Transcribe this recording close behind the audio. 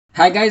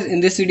Hi guys, in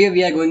this video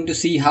we are going to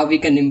see how we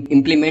can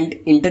implement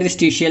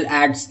interstitial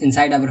ads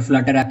inside our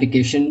Flutter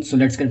application. So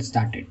let's get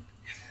started.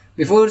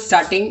 Before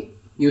starting,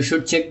 you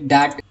should check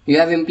that you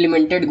have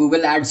implemented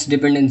Google Ads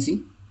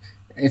dependency.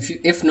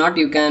 If not,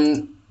 you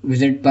can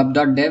visit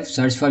pub.dev,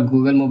 search for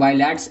Google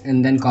Mobile Ads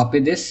and then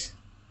copy this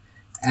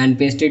and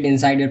paste it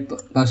inside your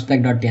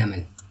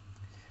pubspec.yaml.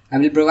 I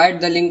will provide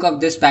the link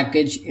of this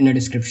package in the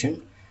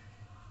description.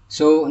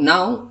 So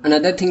now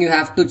another thing you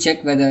have to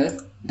check whether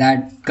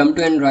that come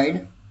to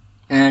Android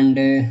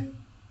and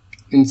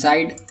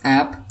inside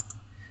app,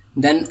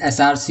 then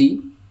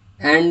src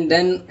and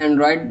then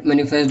Android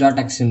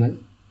Manifest.xml.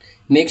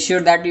 Make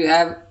sure that you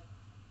have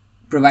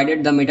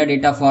provided the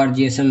metadata for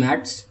GSM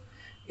ads.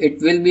 It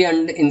will be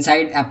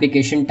inside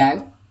application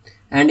tag,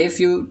 and if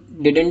you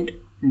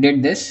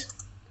did this,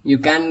 you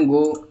can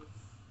go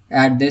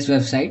at this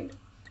website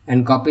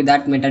and copy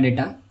that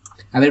metadata.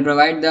 I will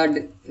provide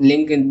the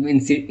link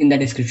in the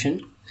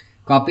description.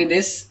 Copy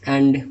this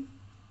and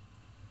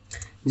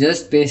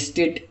just paste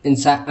it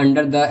inside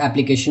under the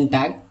application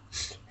tag,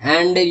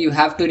 and you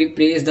have to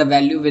replace the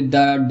value with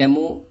the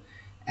demo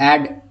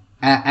add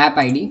app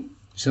id.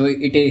 So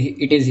it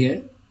is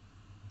here,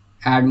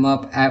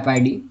 admob app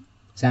id,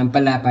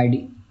 sample app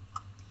id.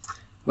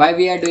 Why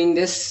we are doing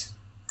this?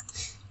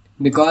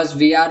 Because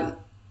we are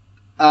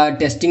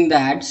testing the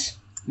ads.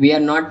 We are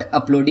not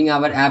uploading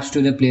our apps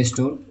to the Play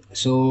Store,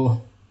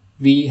 so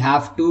we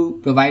have to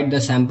provide the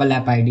sample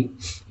app id.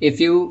 If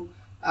you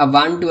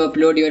want to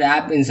upload your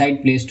app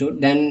inside Play Store,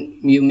 then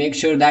you make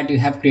sure that you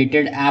have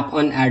created app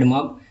on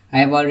admob. I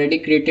have already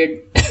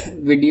created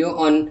video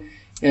on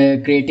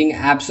creating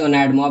apps on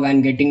admob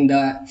and getting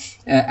the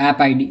app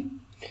id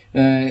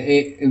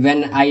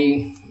when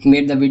I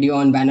made the video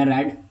on banner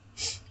ad.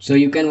 So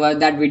you can watch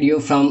that video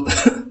from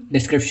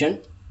description.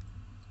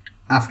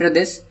 After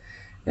this,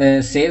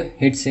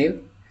 hit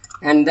save,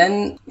 and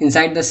then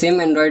inside the same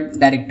Android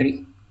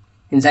directory,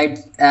 inside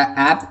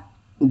app,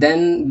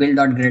 then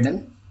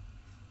build.gradle.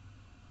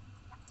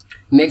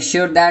 Make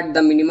sure that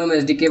the minimum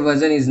SDK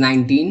version is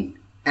 19,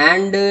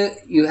 and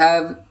you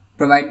have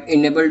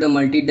enabled the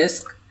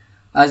multi-disk,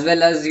 as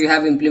well as you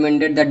have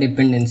implemented the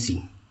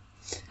dependency.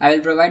 I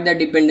will provide the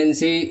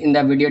dependency in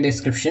the video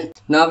description.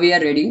 Now we are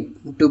ready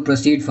to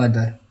proceed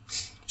further.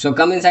 So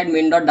come inside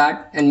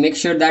main.dart and make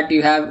sure that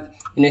you have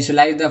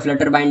initialized the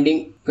Flutter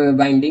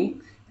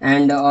binding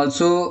and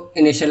also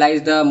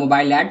initialize the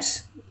mobile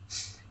ads.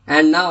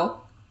 And now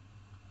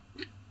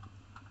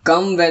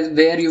come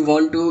where you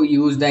want to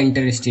use the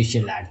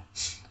interstitial ad.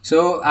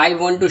 So I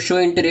want to show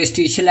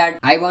interstitial ad.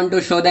 I want to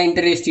show the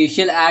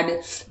interstitial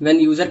ad when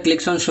user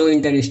clicks on show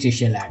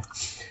interstitial ad.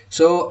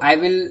 So I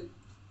will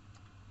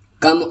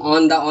come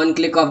on the on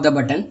click of the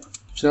button.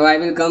 So I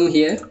will come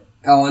here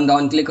on the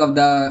on click of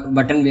the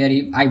button where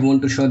I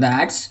want to show the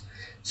ads.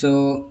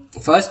 So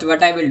first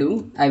what I will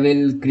do, I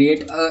will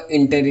create a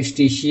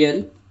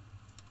interstitial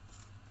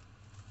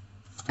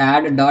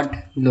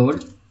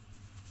ad.load.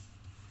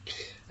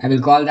 I will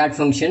call that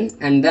function,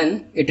 and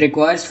then it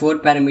requires 4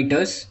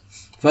 parameters.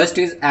 First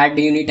is add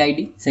unit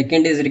ID,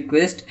 second is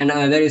request, and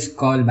another is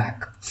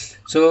callback.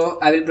 So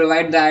I will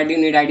provide the add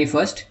unit ID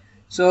first.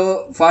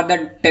 So for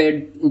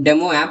the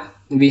demo app,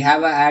 we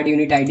have a add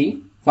unit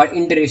ID for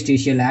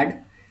interstitial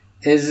ad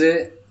is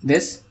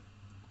this.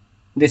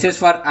 This is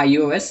for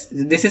iOS.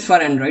 This is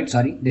for Android.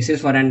 Sorry, this is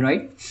for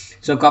Android.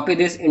 So copy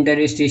this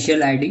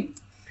interstitial ID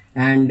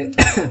and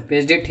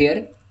paste it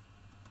here.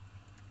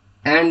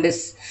 And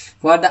this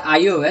for the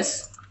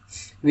iOS,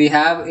 we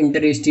have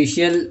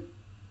interstitial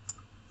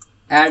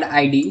ad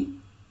ID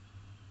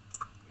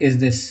is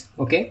this.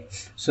 Okay,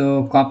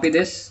 so copy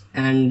this,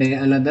 and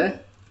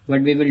another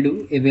what we will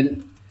do, we will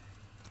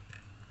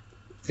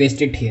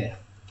paste it here.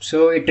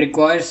 So it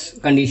requires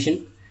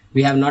condition.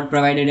 We have not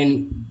provided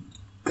any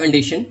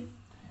condition,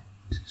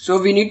 so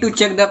we need to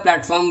check the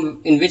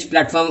platform, in which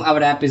platform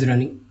our app is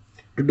running.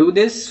 To do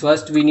this,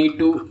 first we need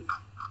to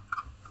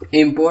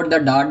import the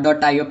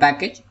dart.io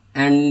package,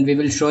 and we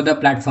will show the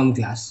platform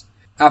class.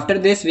 After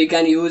this, we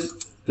can use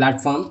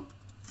platform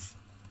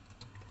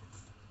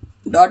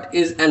dot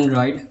is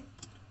Android.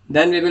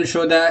 Then we will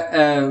show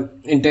the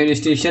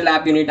interstitial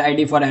app unit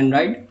ID for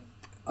Android,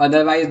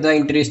 otherwise the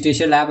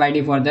interstitial app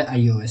ID for the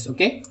iOS.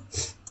 Okay,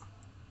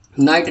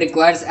 now it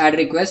requires add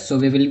request, so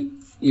we will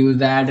use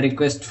the add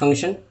request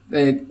function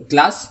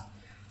class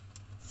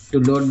to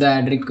load the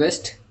add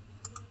request,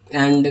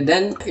 and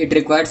then it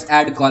requires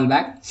add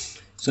callback,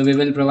 so we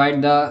will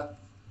provide the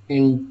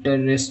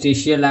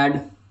interstitial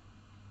ad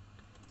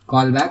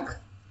callback,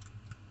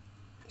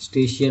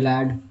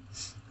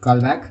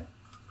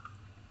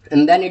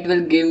 and then it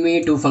will give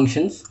me 2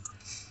 functions.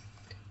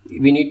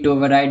 We need to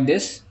override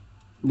this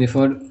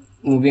before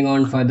moving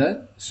on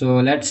further.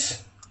 So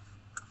let's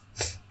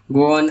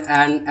go on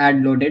and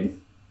add loaded,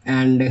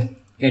 and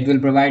it will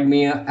provide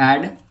me a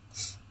add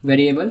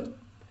variable,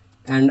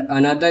 and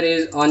another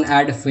is on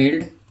add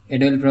failed.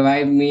 It will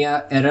provide me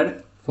a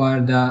error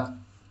for the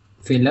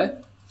failure.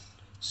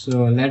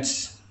 So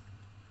let's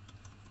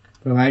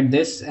provide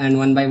this, and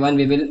one by one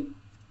we will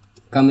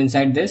come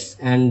inside this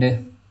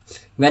and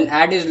when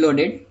ad is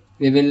loaded,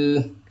 we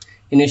will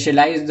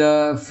initialize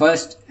the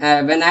first,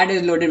 when ad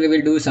is loaded we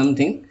will do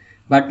something,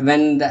 but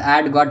when the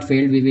ad got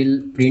failed we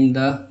will print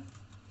the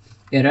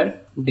error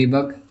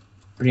debug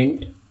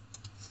print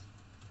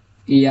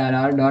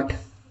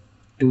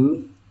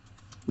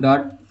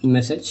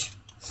err.to.message.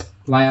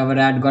 Why our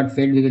ad got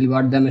failed, we will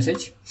got the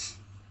message.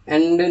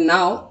 And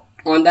now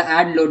on the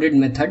ad loaded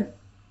method,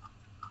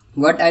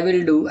 what I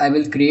will do, I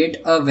will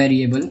create a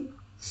variable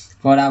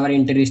for our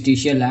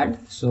interstitial ad.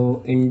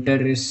 So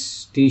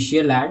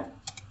interstitial ad.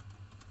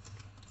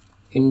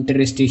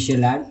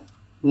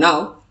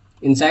 Now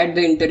inside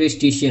the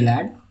interstitial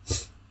ad,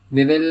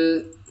 we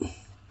will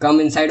come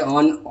inside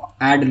on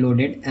ad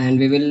loaded, and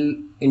we will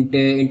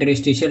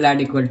interstitial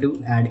ad equal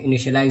to ad,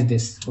 initialize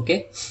this.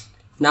 Okay,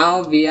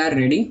 now we are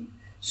ready.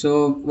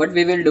 So what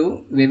we will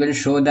do, we will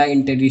show the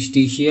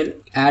interstitial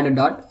ad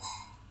dot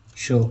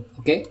show.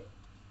 Okay,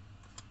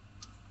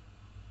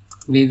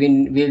 we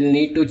will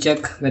need to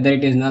check whether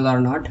it is null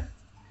or not.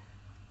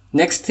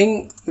 Next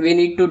thing we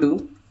need to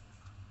do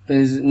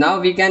is, now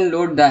we can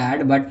load the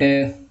ad, but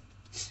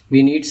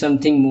we need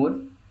something more,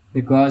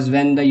 because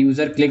when the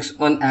user clicks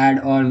on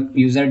ad or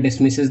user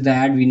dismisses the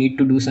ad, we need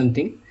to do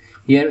something.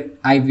 Here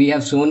we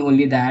have shown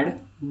only the ad,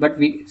 but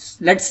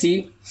let's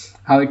see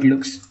how it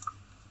looks.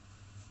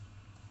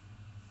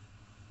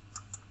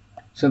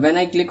 So when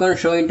I click on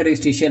show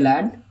interstitial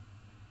ad,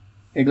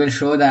 it will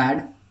show the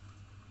ad.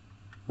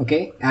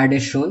 Okay, ad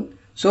is shown.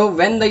 So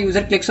when the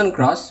user clicks on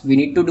cross, we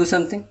need to do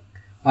something,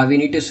 or we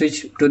need to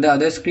switch to the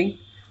other screen.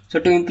 So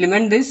to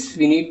implement this,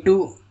 we need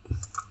to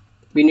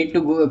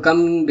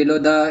come below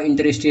the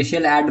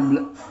interstitial ad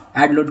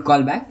load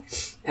callback,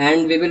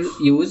 and we will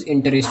use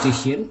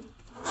interstitial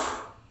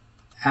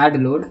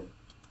ad load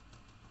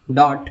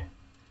dot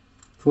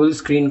full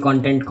screen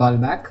content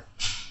callback,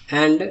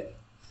 and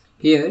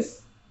here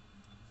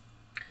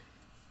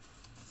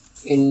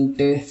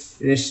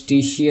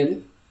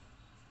interstitial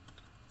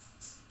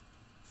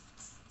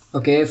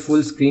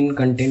full screen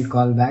content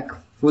callback,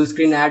 full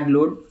screen ad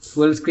load,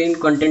 full screen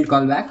content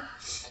callback,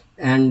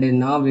 and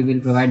now we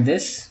will provide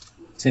this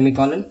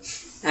semicolon,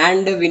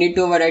 and we need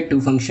to override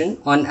two functions.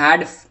 On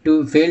ad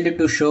to failed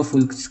to show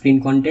full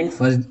screen content,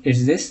 first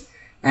is this,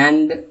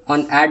 and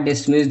on ad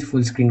dismissed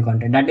full screen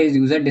content, that is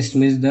user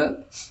dismissed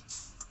the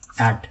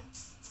ad.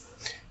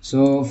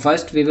 So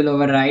first we will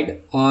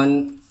override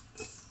on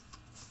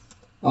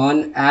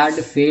ad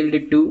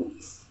failed to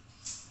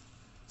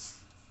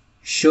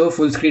show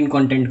full screen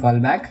content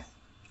callback.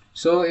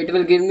 So it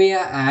will give me a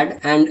ad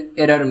and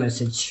error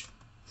message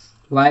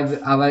why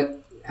our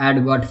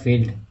ad got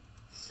failed.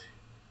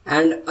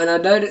 And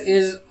another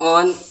is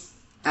on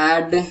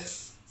ad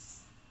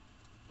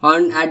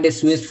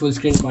dismissed full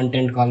screen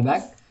content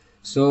callback.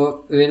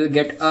 So we will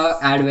get a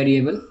ad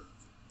variable.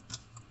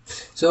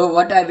 So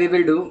what we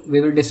will do, we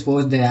will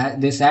dispose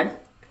this ad,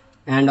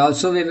 and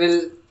also we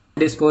will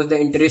dispose the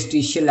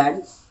interstitial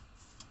ad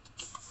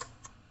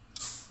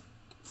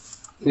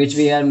which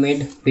we have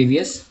made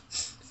previous,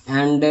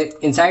 and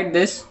inside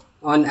this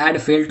on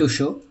ad failed to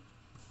show,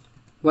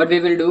 what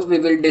we will do, we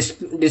will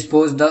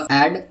dispose the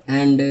ad,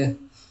 and the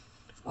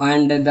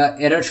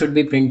error should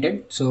be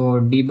printed.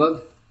 So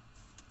debug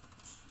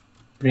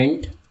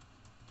print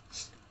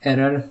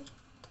error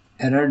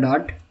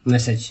dot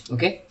message.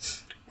 Okay,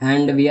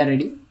 and we are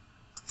ready.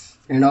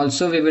 And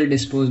also we will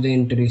dispose the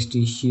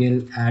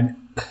interstitial ad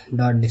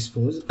dot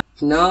dispose.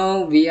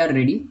 Now we are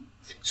ready.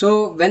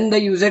 So when the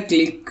user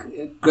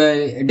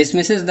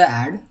dismisses the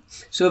ad,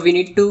 so we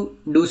need to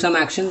do some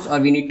actions, or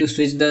we need to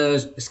switch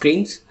the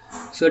screens.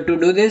 So to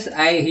do this,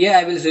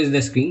 I will switch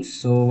the screens.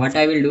 So what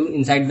I will do,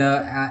 inside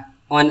the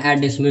on ad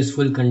dismiss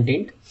full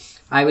content,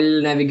 I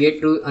will navigate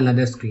to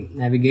another screen,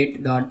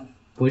 navigate dot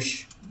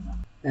push,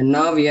 and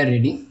now we are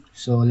ready.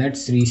 So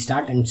let's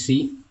restart and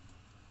see,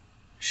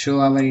 show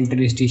our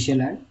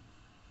interstitial ad.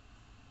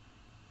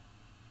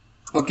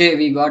 Okay,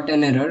 we got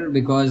an error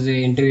because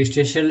the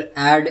interstitial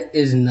ad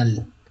is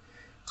null.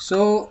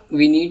 So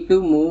we need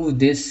to move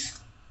this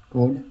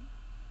code,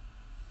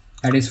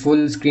 that is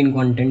full screen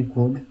content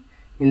code,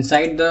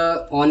 inside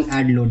the on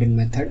ad loaded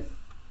method,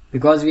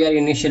 because we are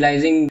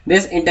initializing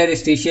this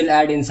interstitial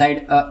ad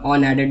inside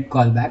on added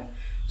callback.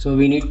 So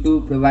we need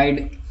to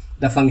provide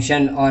the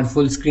function or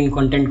full screen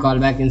content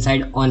callback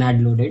inside on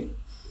ad loaded.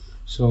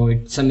 So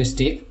it's a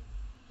mistake.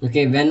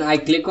 Okay, when I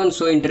click on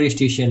show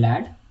interstitial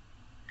ad,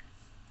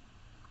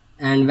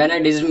 and when I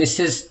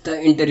dismisses the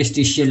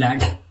interstitial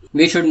ad,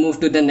 we should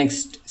move to the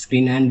next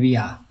screen, and we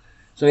are.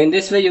 So in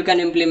this way you can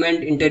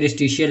implement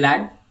interstitial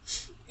ad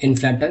in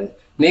Flutter.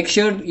 Make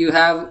sure you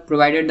have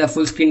provided the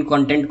full screen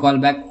content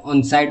callback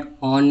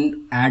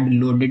on ad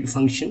loaded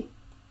function.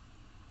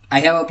 I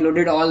have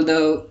uploaded all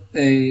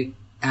the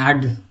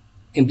ad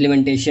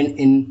implementation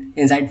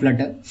inside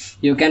Flutter.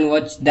 You can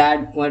watch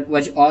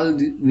all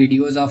the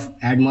videos of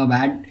admob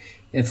ad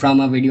from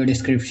a video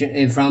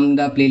description, from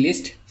the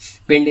playlist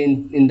pinned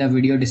in the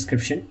video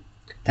description.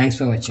 Thanks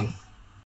for watching.